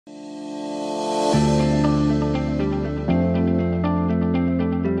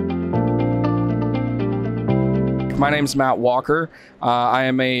My name's Matt Walker. I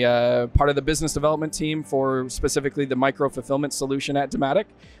am a part of the business development team for specifically the micro fulfillment solution at Dematic.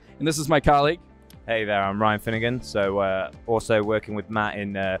 And this is my colleague. Hey there, I'm Ryan Finnigan. So also working with Matt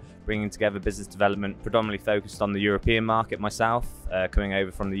in bringing together business development, predominantly focused on the European market myself, coming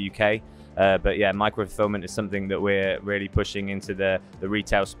over from the UK. But yeah, micro fulfillment is something that we're really pushing into the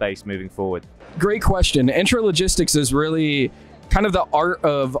retail space moving forward. Great question. Intralogistics is really kind of the art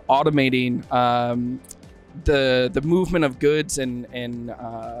of automating the movement of goods and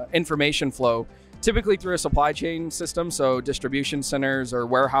information flow, typically through a supply chain system, so distribution centers or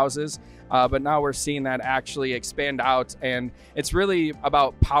warehouses. But now we're seeing that actually expand out, and it's really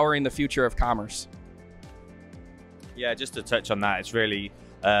about powering the future of commerce. Yeah, just to touch on that, it's really,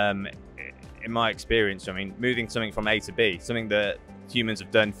 in my experience, I mean, moving something from A to B, something that humans have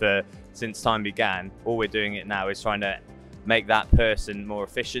done since time began. All we're doing it now is trying to make that person more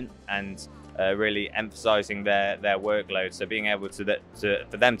efficient and really emphasizing their workload. So being able for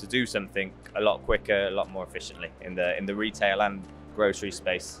them to do something a lot quicker, a lot more efficiently in the retail and grocery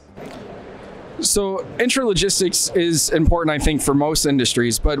space. So intralogistics is important, I think, for most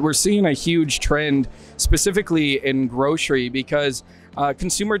industries, but we're seeing a huge trend specifically in grocery because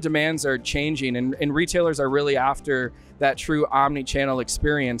consumer demands are changing, and retailers are really after that true omni-channel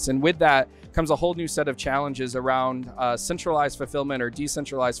experience. And with that comes a whole new set of challenges around centralized fulfillment or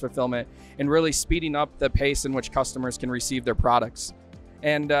decentralized fulfillment, and really speeding up the pace in which customers can receive their products.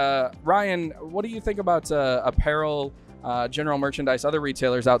 And Ryan, what do you think about apparel, general merchandise, other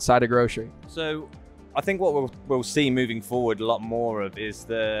retailers outside of grocery? So I think what we'll see moving forward a lot more of is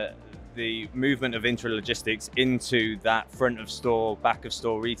the movement of intralogistics into that front of store, back of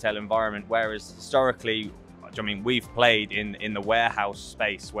store retail environment, whereas historically, I mean, we've played in the warehouse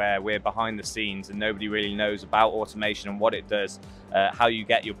space where we're behind the scenes and nobody really knows about automation and what it does, how you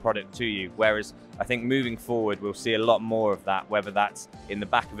get your product to you. Whereas I think moving forward, we'll see a lot more of that, whether that's in the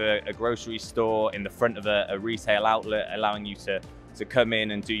back of a grocery store, in the front of a retail outlet, allowing you to come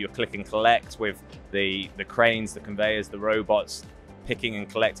in and do your click and collect with the cranes, the conveyors, the robots, picking and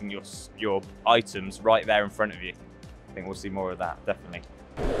collecting your items right there in front of you. I think we'll see more of that, definitely.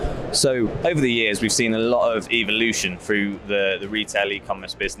 So over the years, we've seen a lot of evolution through the retail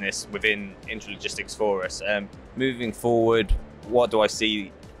e-commerce business within intralogistics for us. Moving forward, what do I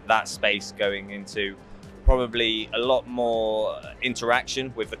see that space going into? Probably a lot more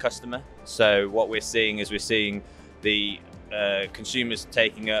interaction with the customer. So what we're seeing is the consumers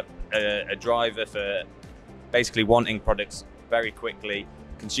taking up a driver for basically wanting products very quickly.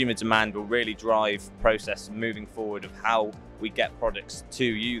 Consumer demand will really drive process moving forward of how we get products to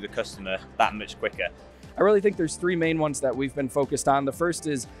you, the customer, that much quicker. I really think there's three main ones that we've been focused on. The first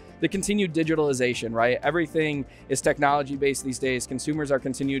is the continued digitalization, right? Everything is technology based these days. Consumers are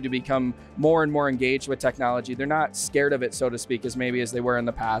continuing to become more and more engaged with technology. They're not scared of it, so to speak, as they were in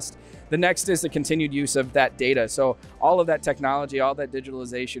the past. The next is the continued use of that data. So all of that technology, all that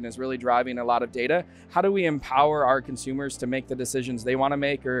digitalization is really driving a lot of data. How do we empower our consumers to make the decisions they want to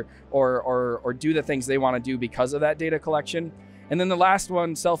make or do the things they want to do because of that data collection? And then the last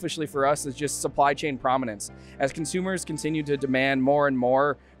one, selfishly for us, is just supply chain prominence. As consumers continue to demand more and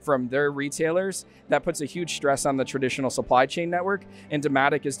more from their retailers, that puts a huge stress on the traditional supply chain network, and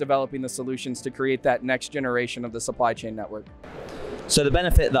Dematic is developing the solutions to create that next generation of the supply chain network. So the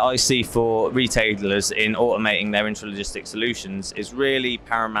benefit that I see for retailers in automating their intralogistics solutions is really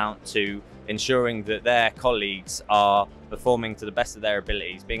paramount to ensuring that their colleagues are performing to the best of their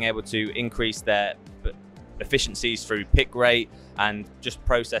abilities, being able to increase their efficiencies through pick rate and just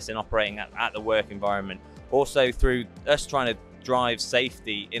processing, operating at the work environment. Also through us trying to drive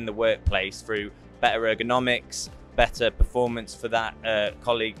safety in the workplace through better ergonomics, better performance for that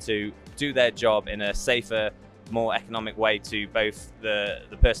colleague to do their job in a safer, more economic way to both the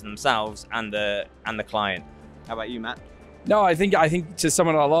person themselves and the client. How about you, Matt? No, I think to sum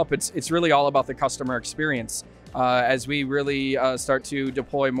it all up, it's really all about the customer experience. As we really start to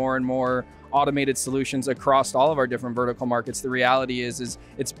deploy more and more automated solutions across all of our different vertical markets, the reality is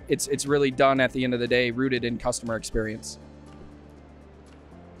it's really done at the end of the day, rooted in customer experience.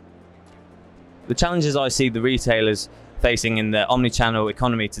 The challenges I see the retailers facing in the omni-channel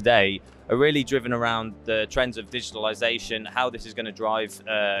economy today are really driven around the trends of digitalization, how this is going to drive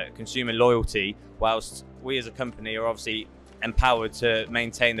consumer loyalty, whilst we as a company are obviously empowered to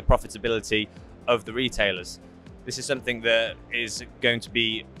maintain the profitability of the retailers. This is something that is going to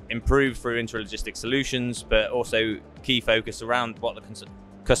be improved through intralogistics solutions, but also key focus around what the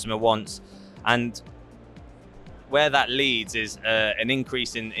customer wants. And where that leads is an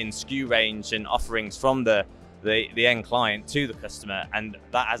increase in SKU range and offerings from the end client to the customer, and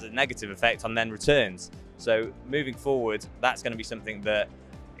that has a negative effect on then returns. So moving forward, that's going to be something that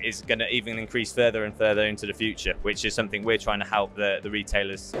is going to even increase further and further into the future, which is something we're trying to help the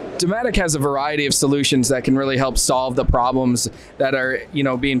retailers. Dematic has a variety of solutions that can really help solve the problems that are,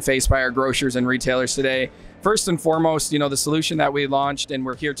 being faced by our grocers and retailers today. First and foremost, the solution that we launched and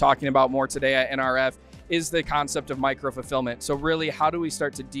we're here talking about more today at NRF is the concept of micro-fulfillment. So really, how do we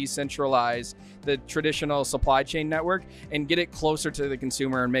start to decentralize the traditional supply chain network and get it closer to the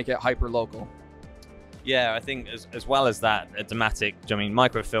consumer and make it hyper-local? Yeah, I think as well as that, at Dematic,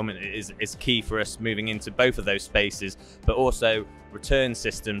 micro-fulfillment is key for us moving into both of those spaces, but also return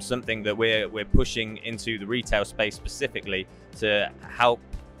systems, something that we're pushing into the retail space specifically to help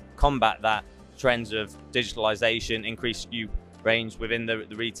combat that trends of digitalization, increased SKU range within the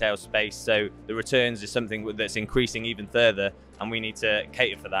retail space. So the returns is something that's increasing even further, and we need to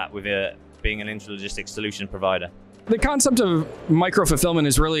cater for that with being an intralogistics solution provider. The concept of micro-fulfillment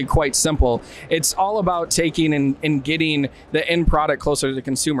is really quite simple. It's all about taking and getting the end product closer to the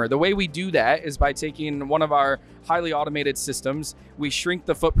consumer. The way we do that is by taking one of our highly automated systems, we shrink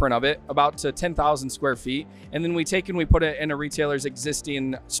the footprint of it about to 10,000 square feet, and then we take and we put it in a retailer's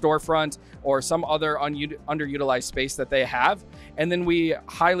existing storefront or some other underutilized space that they have, and then we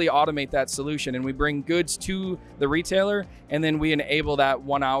highly automate that solution and we bring goods to the retailer, and then we enable that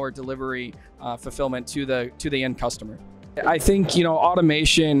 1 hour delivery fulfillment to the end customer. I think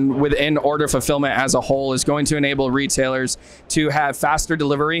automation within order fulfillment as a whole is going to enable retailers to have faster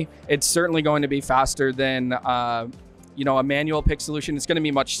delivery. It's certainly going to be faster than a manual pick solution. It's going to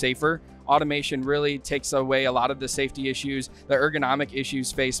be much safer. Automation really takes away a lot of the safety issues, the ergonomic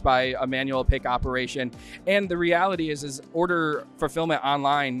issues faced by a manual pick operation. And the reality is order fulfillment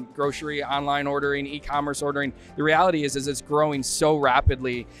online, grocery online ordering, e-commerce ordering, the reality is it's growing so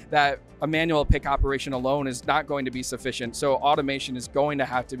rapidly that a manual pick operation alone is not going to be sufficient. So automation is going to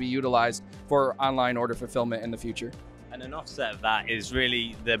have to be utilized for online order fulfillment in the future. And an offset of that is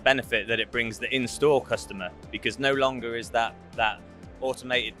really the benefit that it brings the in-store customer, because no longer is that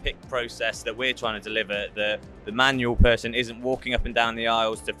automated pick process that we're trying to deliver. The manual person isn't walking up and down the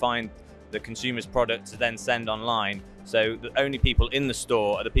aisles to find the consumer's product to then send online. So the only people in the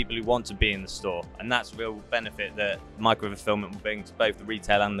store are the people who want to be in the store. And that's a real benefit that micro-fulfillment will bring to both the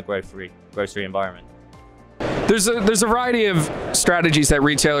retail and the grocery environment. There's a variety of strategies that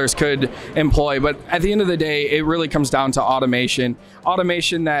retailers could employ, but at the end of the day, it really comes down to automation.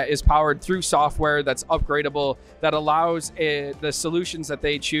 Automation that is powered through software that's upgradable, that allows the solutions that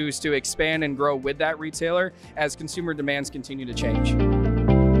they choose to expand and grow with that retailer as consumer demands continue to change.